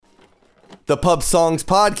The Pub Songs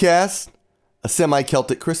Podcast, a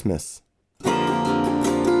Semi-Celtic Christmas. You've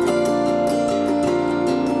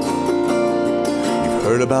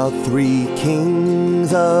heard about 3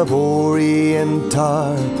 kings of Orient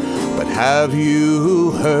are, but have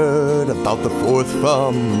you heard about the 4th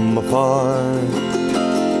from afar?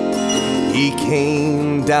 He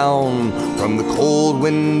came down from the cold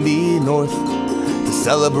windy north to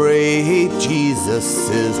celebrate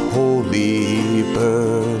Jesus' holy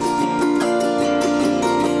birth.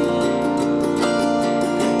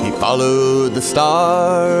 Followed the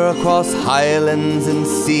star across highlands and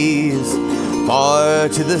seas, far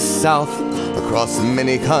to the south, across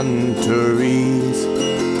many countries.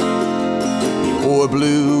 He wore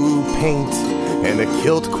blue paint and a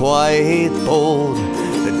kilt quite bold,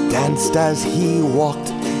 that danced as he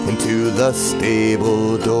walked into the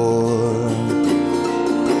stable door.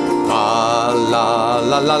 Fa la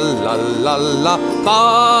la la la la la,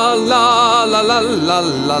 fa la la la la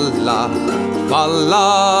la la. Fa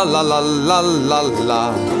la la la la la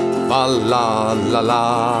la, fa la la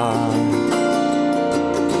la.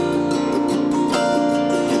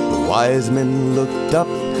 The wise men looked up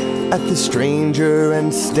at the stranger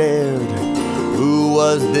and stared. Who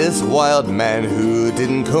was this wild man who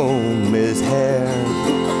didn't comb his hair?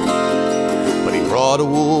 But he brought a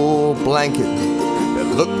wool blanket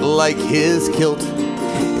that looked like his kilt,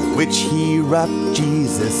 in which he wrapped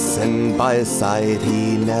Jesus, and by his side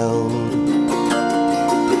he knelt.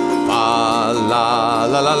 Fa la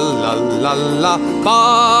la la la la la,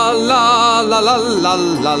 fa la la la la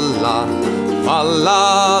la la, fa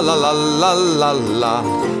la la la la la la,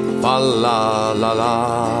 fa la la la.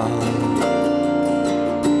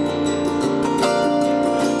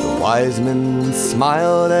 The wise men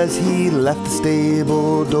smiled as he left the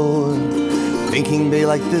stable door, thinking they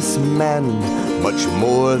liked this man much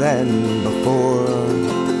more than before.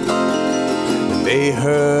 And they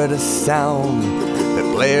heard a sound that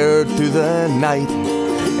blared through the night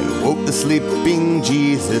and woke the sleeping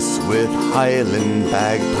Jesus with Highland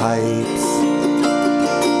bagpipes.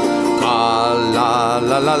 Fa la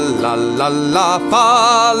la la la la la,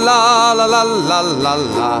 fa la la la la la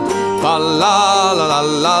la, fa la la la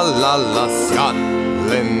la la la,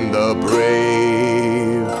 Scotland the brave.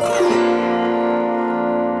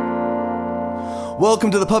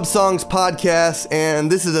 Welcome to the Pub Songs Podcast,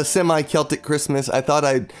 and this is a Semi-Celtic Christmas. I thought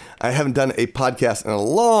I haven't done a podcast in a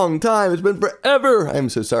long time. It's been forever. I'm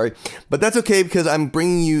so sorry. But that's okay, because I'm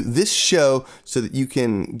bringing you this show so that you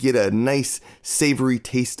can get a nice, savory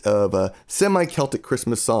taste of Semi-Celtic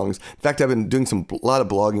Christmas songs. In fact, I've been doing a lot of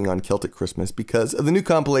blogging on Celtic Christmas because of the new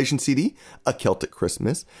compilation CD, A Celtic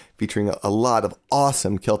Christmas, featuring a lot of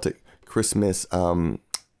awesome Celtic Christmas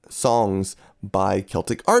songs by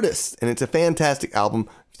Celtic artists, and it's a fantastic album.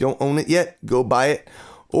 If you don't own it yet, go buy it,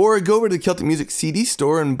 or go over to the Celtic Music CD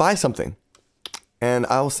store and buy something, and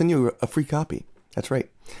I'll send you a free copy. That's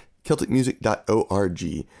right, CelticMusic.org.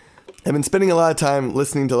 I've been spending a lot of time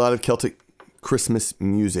listening to a lot of Celtic Christmas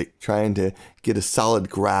music, trying to get a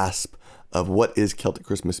solid grasp of what is Celtic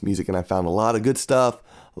Christmas music, and I found a lot of good stuff,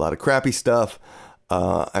 a lot of crappy stuff,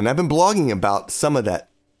 and I've been blogging about some of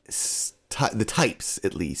that, the types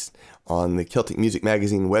at least, on the Celtic Music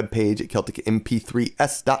Magazine webpage at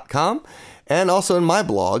CelticMP3S.com, and also in my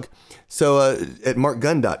blog, so at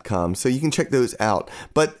markgunn.com, so you can check those out.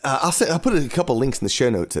 But I'll put a couple links in the show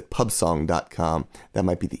notes at pubsong.com. That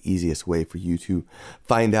might be the easiest way for you to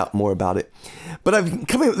find out more about it. But I've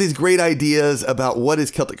come up with these great ideas about what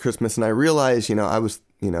is Celtic Christmas, and I realized, I'm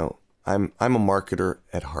a marketer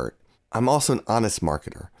at heart. I'm also an honest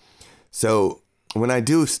marketer. So when I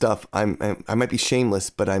do stuff, I might be shameless,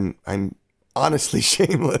 but I'm honestly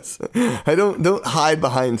shameless. I don't hide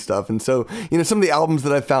behind stuff. And so, some of the albums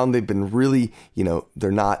that I found, they've been really,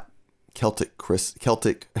 they're not Celtic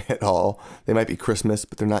at all. They might be Christmas,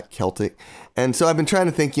 but they're not Celtic. And so I've been trying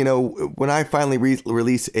to think, when I finally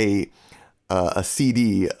release a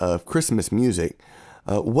CD of Christmas music,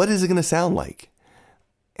 what is it going to sound like?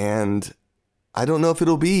 And I don't know if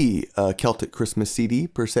it'll be a Celtic Christmas CD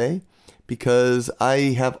per se, because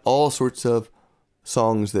I have all sorts of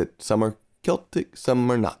songs that some are Celtic, some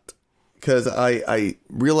are not. Because I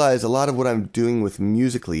realize a lot of what I'm doing with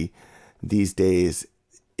musically these days,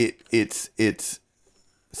 it's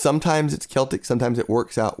sometimes it's Celtic, sometimes it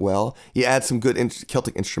works out well. You add some good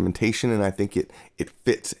Celtic instrumentation, and I think it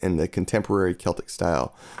fits in the contemporary Celtic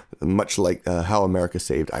style, much like how America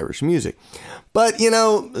saved Irish music. But,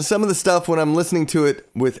 some of the stuff, when I'm listening to it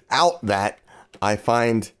without that, I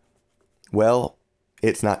find, well,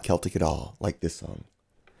 it's not Celtic at all, like this song.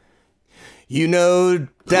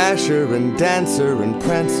 Dasher and Dancer and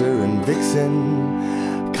Prancer and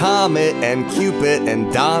Vixen Comet and Cupid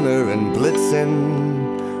and Donner and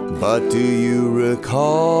Blitzen. But do you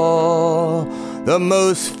recall the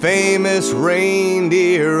most famous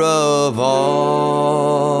reindeer of all?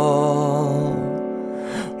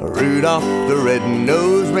 Rudolph the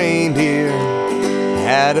red-nosed reindeer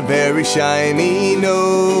had a very shiny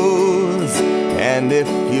nose, and if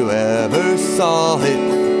you ever saw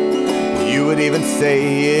it, you would even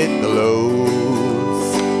say it glows.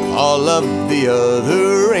 All of the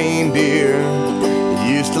other reindeer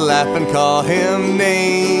used to laugh and call him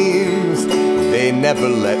names. They never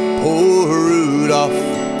let poor Rudolph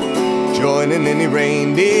join in any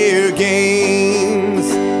reindeer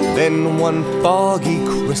games. Then one foggy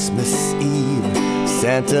Christmas Eve,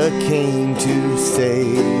 Santa came to say,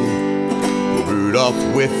 Rudolph,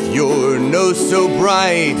 with your nose so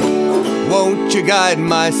bright, won't you guide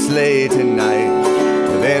my sleigh tonight?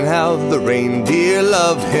 Then how the reindeer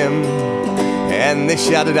loved him, and they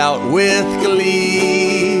shouted out with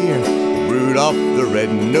glee, Rudolph the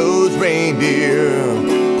red-nosed reindeer,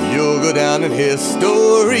 you'll go down in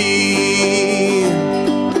history.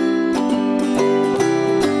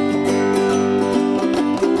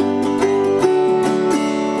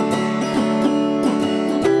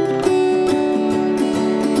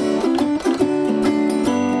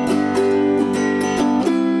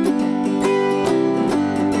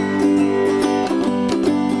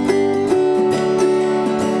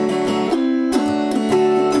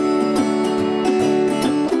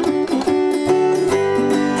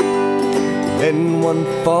 Then one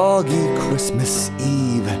foggy Christmas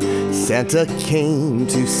Eve, Santa came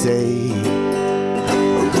to say,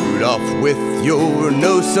 Rudolph, with your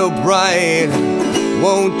nose so bright,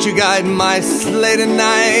 won't you guide my sleigh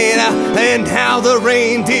tonight? And how the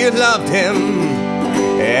reindeer loved him,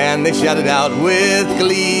 and they shouted out with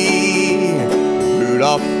glee,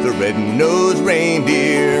 Rudolph the red-nosed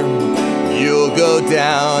reindeer, you'll go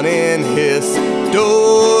down in history.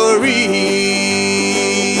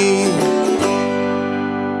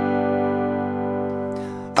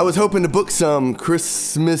 I was hoping to book some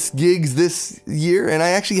Christmas gigs this year, and I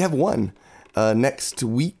actually have one next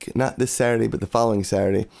week, not this Saturday, but the following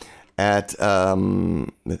Saturday at,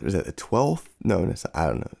 was that the 12th? No, I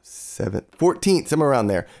don't know, 7th, 14th, somewhere around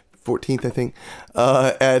there. 14th, I think,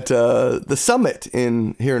 at the Summit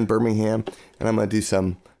here in Birmingham, and I'm going to do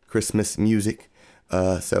some Christmas music.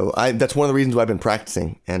 So that's one of the reasons why I've been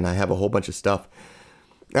practicing, and I have a whole bunch of stuff.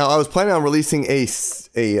 Now, I was planning on releasing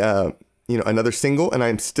another single, and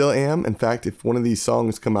I still am. In fact, if one of these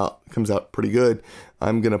songs comes out pretty good,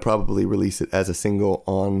 I'm gonna probably release it as a single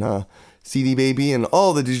on CD Baby and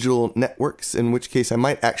all the digital networks, in which case I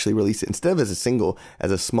might actually release it instead of as a single, as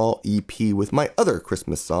a small EP with my other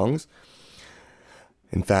Christmas songs.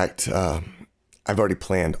 In fact, I've already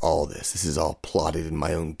planned all this. This is all plotted in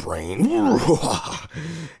my own brain.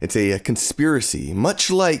 It's a conspiracy, much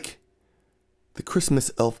like the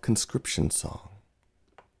Christmas Elf conscription song.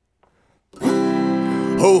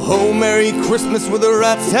 Ho, ho, Merry Christmas with a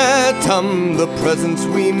rat-tat-tum. The presents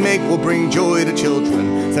we make will bring joy to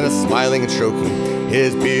children. Santa smiling and stroking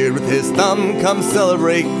his beard with his thumb. Come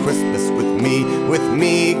celebrate Christmas with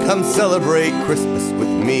me, come celebrate Christmas with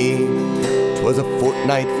me. 'Twas a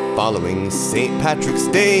fortnight following St. Patrick's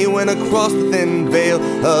Day, when across the thin veil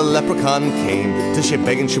a leprechaun came to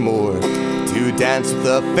Shebeg and Shemore, to dance with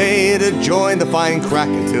the Fae, to join the fine crack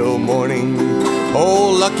until morning.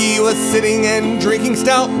 Old Lucky was sitting and drinking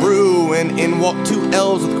stout brew, and in walked two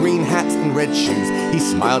elves with green hats and red shoes. He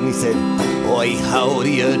smiled and he said, Oi, how do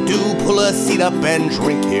you do? Pull a seat up and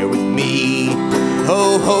drink here with me.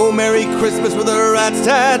 Ho, ho, Merry Christmas with a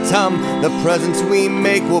rat-tat-tum. The presents we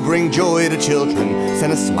make will bring joy to children.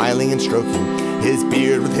 Santa smiling and stroking his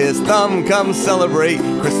beard with his thumb. Come celebrate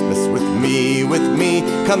Christmas with me,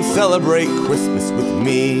 come celebrate Christmas with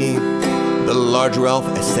me. The larger elf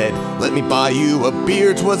said, Let me buy you a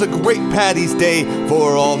beer. 'Twas a great Paddy's Day,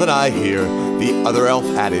 for all that I hear. The other elf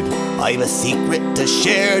added, I've a secret to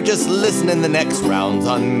share. Just listen in the next rounds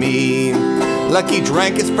on me. Lucky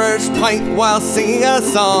drank his first pint while singing a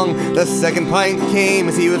song. The second pint came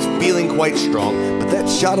as he was feeling quite strong, but that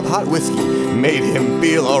shot of hot whiskey made him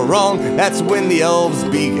feel all wrong. That's when the elves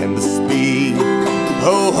began to speak.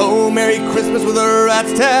 Ho, ho, Merry Christmas with a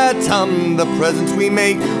rat-tat-tum. The presents we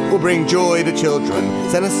make will bring joy to children.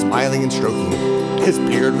 Santa smiling and stroking his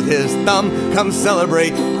beard with his thumb. Come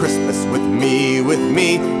celebrate Christmas with me,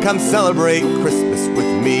 come celebrate Christmas with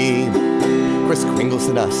me. Kris Kringle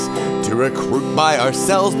sent us to recruit by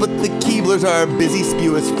ourselves, but the Keeblers are busy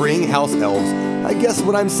spewing freeing house elves. I guess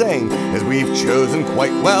what I'm saying is we've chosen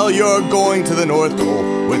quite well. You're going to the North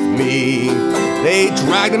Pole with me. They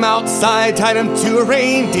dragged him outside, tied him to a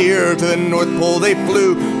reindeer. To the North Pole they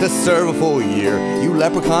flew to serve a full year. You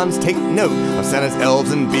leprechauns, take note of Santa's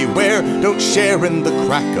elves and beware. Don't share in the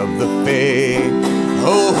crack of the Fae.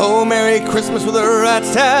 Ho, ho, Merry Christmas with a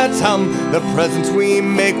rat-tat-tum. The presents we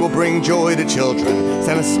make will bring joy to children.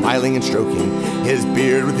 Santa's smiling and stroking his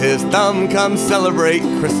beard with his thumb. Come celebrate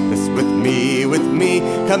Christmas with me, with me.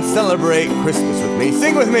 Come celebrate Christmas with me.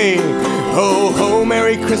 Sing with me. Ho, ho,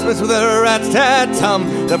 Merry Christmas with a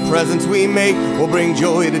rat-tat-tum. The presents we make will bring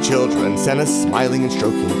joy to children. Santa's smiling and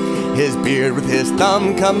stroking his beard with his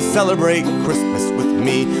thumb. Come celebrate Christmas with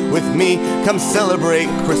me, with me. Come celebrate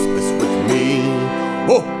Christmas with me.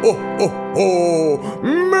 Ho, ho, ho, ho!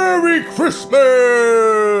 Merry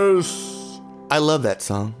Christmas! I love that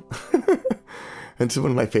song. It's one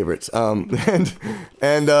of my favorites. And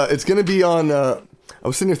it's going to be on... I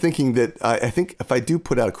was sitting there thinking that I think if I do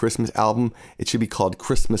put out a Christmas album, it should be called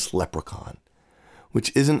Christmas Leprechaun,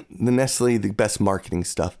 which isn't necessarily the best marketing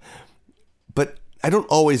stuff. But I don't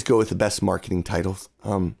always go with the best marketing titles.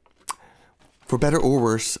 For better or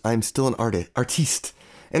worse, I'm still an artiste.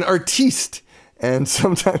 An artiste! And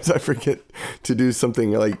sometimes I forget to do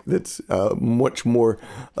something like that's much more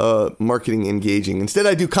marketing engaging. Instead,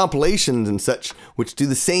 I do compilations and such, which do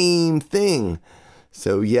the same thing.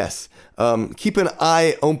 So yes, keep an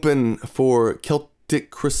eye open for Celtic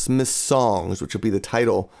Christmas songs, which will be the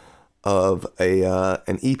title of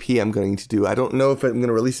an EP I'm going to do. I don't know if I'm going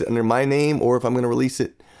to release it under my name or if I'm going to release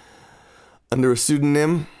it under a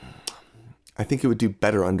pseudonym. I think it would do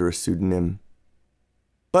better under a pseudonym.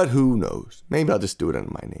 But who knows? Maybe I'll just do it under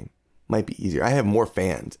my name. Might be easier. I have more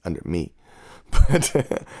fans under me. But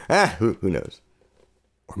who knows?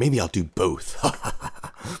 Or maybe I'll do both.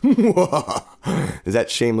 Is that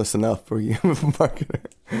shameless enough for you, marketer?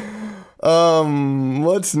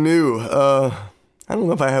 What's new? I don't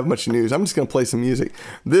know if I have much news. I'm just going to play some music.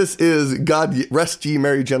 This is God Rest Ye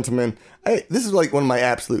Merry Gentlemen. This is like one of my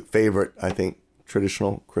absolute favorite, I think,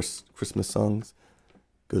 traditional Christmas songs.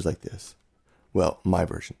 Goes like this. Well, my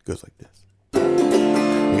version goes like this.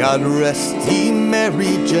 God rest ye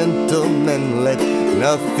merry gentlemen, let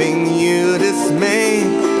nothing you dismay.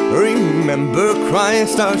 Remember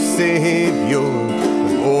Christ our Savior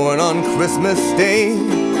was born on Christmas Day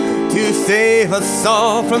to save us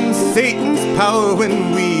all from Satan's power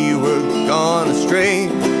when we were gone astray.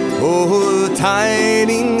 Oh,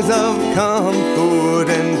 tidings of comfort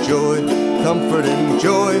and joy, comfort and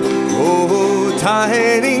joy. Oh,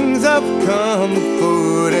 tidings of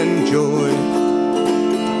comfort and joy.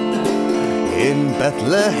 In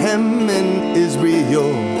Bethlehem in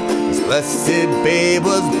Israel, this blessed babe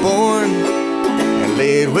was born and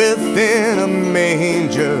laid within a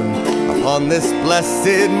manger upon this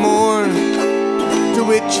blessed morn. To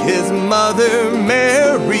which his mother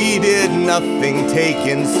Mary did nothing take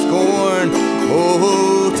in scorn.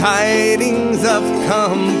 Oh, tidings of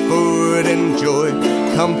comfort and joy,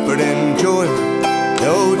 comfort and joy.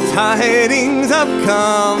 Oh, tidings of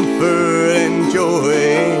comfort and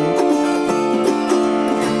joy.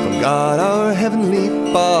 From God our heavenly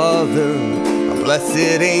Father, a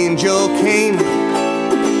blessed angel came,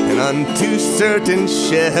 and unto certain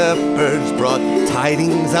shepherds brought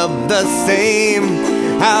tidings of the same.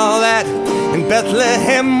 How that in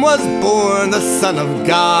Bethlehem was born the Son of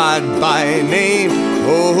God by name.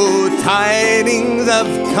 Oh, tidings of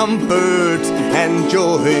comfort and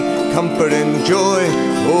joy, comfort and joy.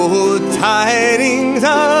 Oh, tidings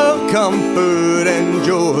of comfort and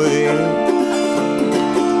joy.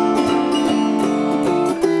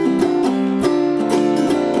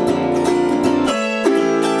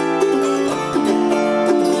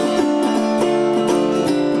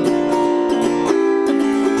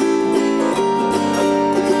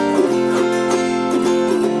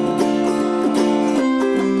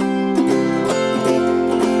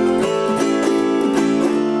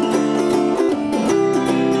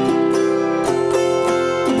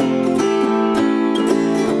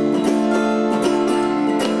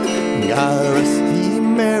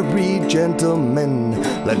 Gentlemen,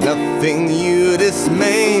 let nothing you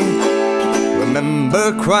dismay.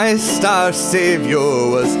 Remember Christ our Savior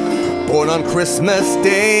was born on Christmas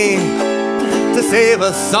Day to save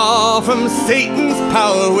us all from Satan's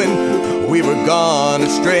power when we were gone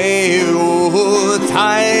astray. Oh,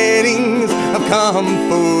 tidings of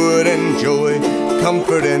comfort and joy,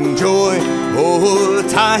 comfort and joy. Oh,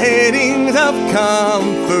 tidings of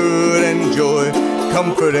comfort and joy,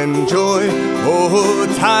 comfort and joy. Oh,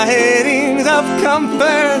 tidings of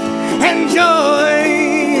comfort and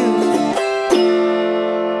joy.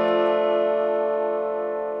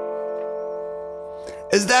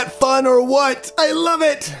 Is that fun or what? I love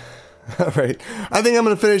it. All right. I think I'm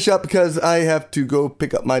going to finish up because I have to go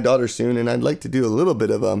pick up my daughter soon, and I'd like to do a little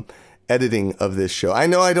bit of editing of this show. I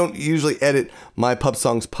know I don't usually edit my Pub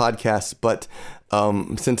Songs podcast, but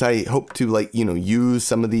since I hope to use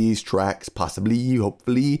some of these tracks, possibly,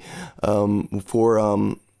 hopefully,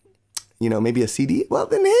 for maybe a CD, well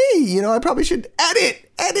then hey, I probably should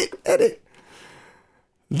edit.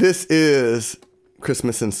 This is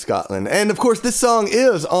Christmas in Scotland. And of course, this song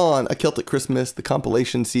is on A Celtic Christmas, the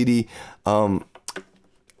compilation CD. I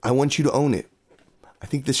want you to own it. I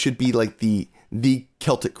think this should be like the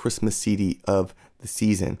Celtic Christmas CD of the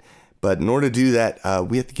season. But in order to do that,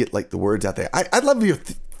 we have to get the words out there. I'd love your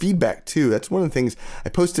feedback too. That's one of the things I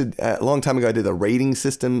posted a long time ago. I did a rating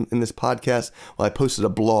system in this podcast. Well, I posted a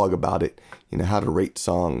blog about it, how to rate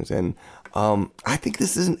songs. And I think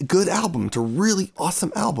this is a good album. It's a really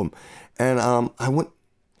awesome album. And I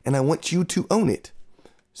want you to own it.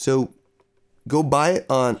 So go buy it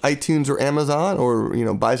on iTunes or Amazon,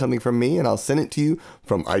 or buy something from me, and I'll send it to you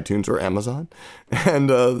from iTunes or Amazon. And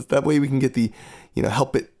that way we can get the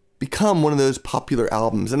help it become one of those popular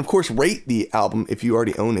albums. And of course, rate the album if you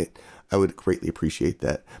already own it. I would greatly appreciate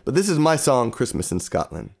that. But this is my song, Christmas in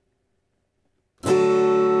Scotland.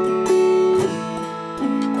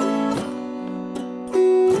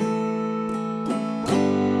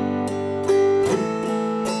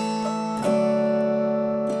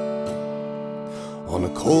 On a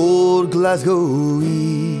cold Glasgow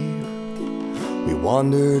eve, we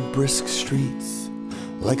wandered brisk streets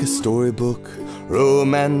like a storybook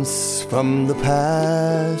romance from the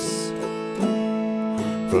past.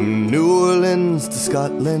 From New Orleans to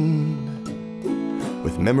Scotland,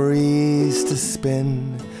 with memories to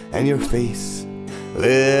spin, and your face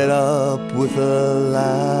lit up with a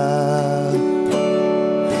laugh.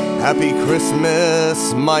 Happy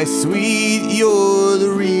Christmas, my sweet, you're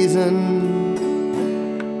the reason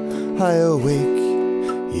I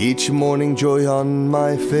awake each morning, joy on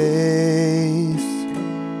my face.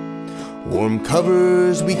 Warm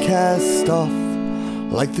covers we cast off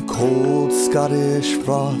like the cold Scottish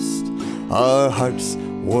frost. Our hearts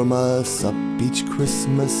warm us up each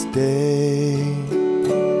Christmas day.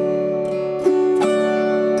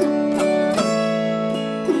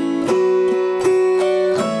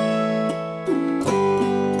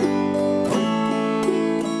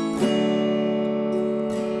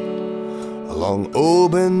 Along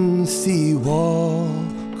Oban seawall,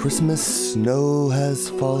 Christmas snow has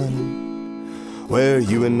fallen, where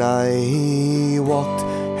you and I walked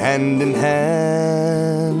hand in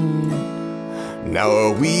hand. Now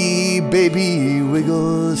our wee baby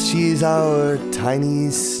wiggles, she's our tiny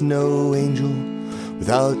snow angel.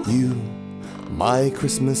 Without you, my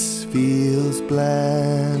Christmas feels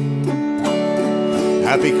bland.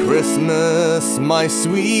 Happy Christmas, my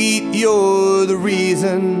sweet, you're the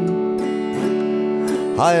reason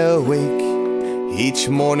I awake each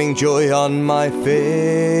morning, joy on my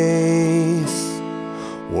face.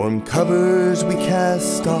 Warm covers we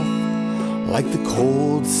cast off like the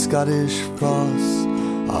cold Scottish frost.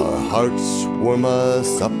 Our hearts warm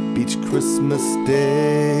us up each Christmas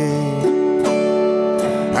day.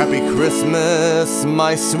 Happy Christmas,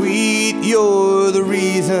 my sweet, you're the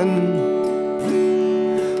reason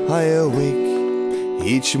I awake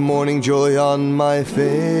each morning, joy on my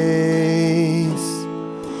face.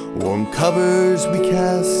 Warm covers we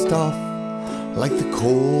cast off like the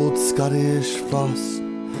cold Scottish frost.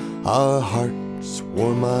 Our hearts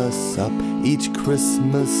warm us up each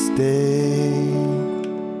Christmas day.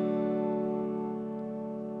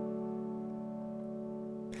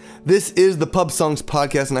 This is the Pub Songs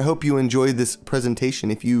Podcast, and I hope you enjoyed this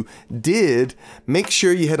presentation. If you did, make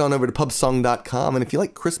sure you head on over to pubsong.com. And if you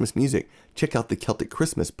like Christmas music, check out the Celtic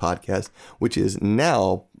Christmas Podcast, which is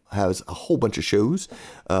now has a whole bunch of shows.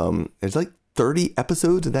 There's 30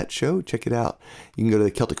 episodes of that show. Check it out. You can go to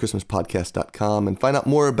the CelticChristmasPodcast.com and find out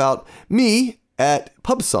more about me at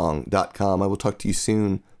pubsong.com. I will talk to you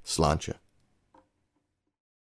soon. Sláinte.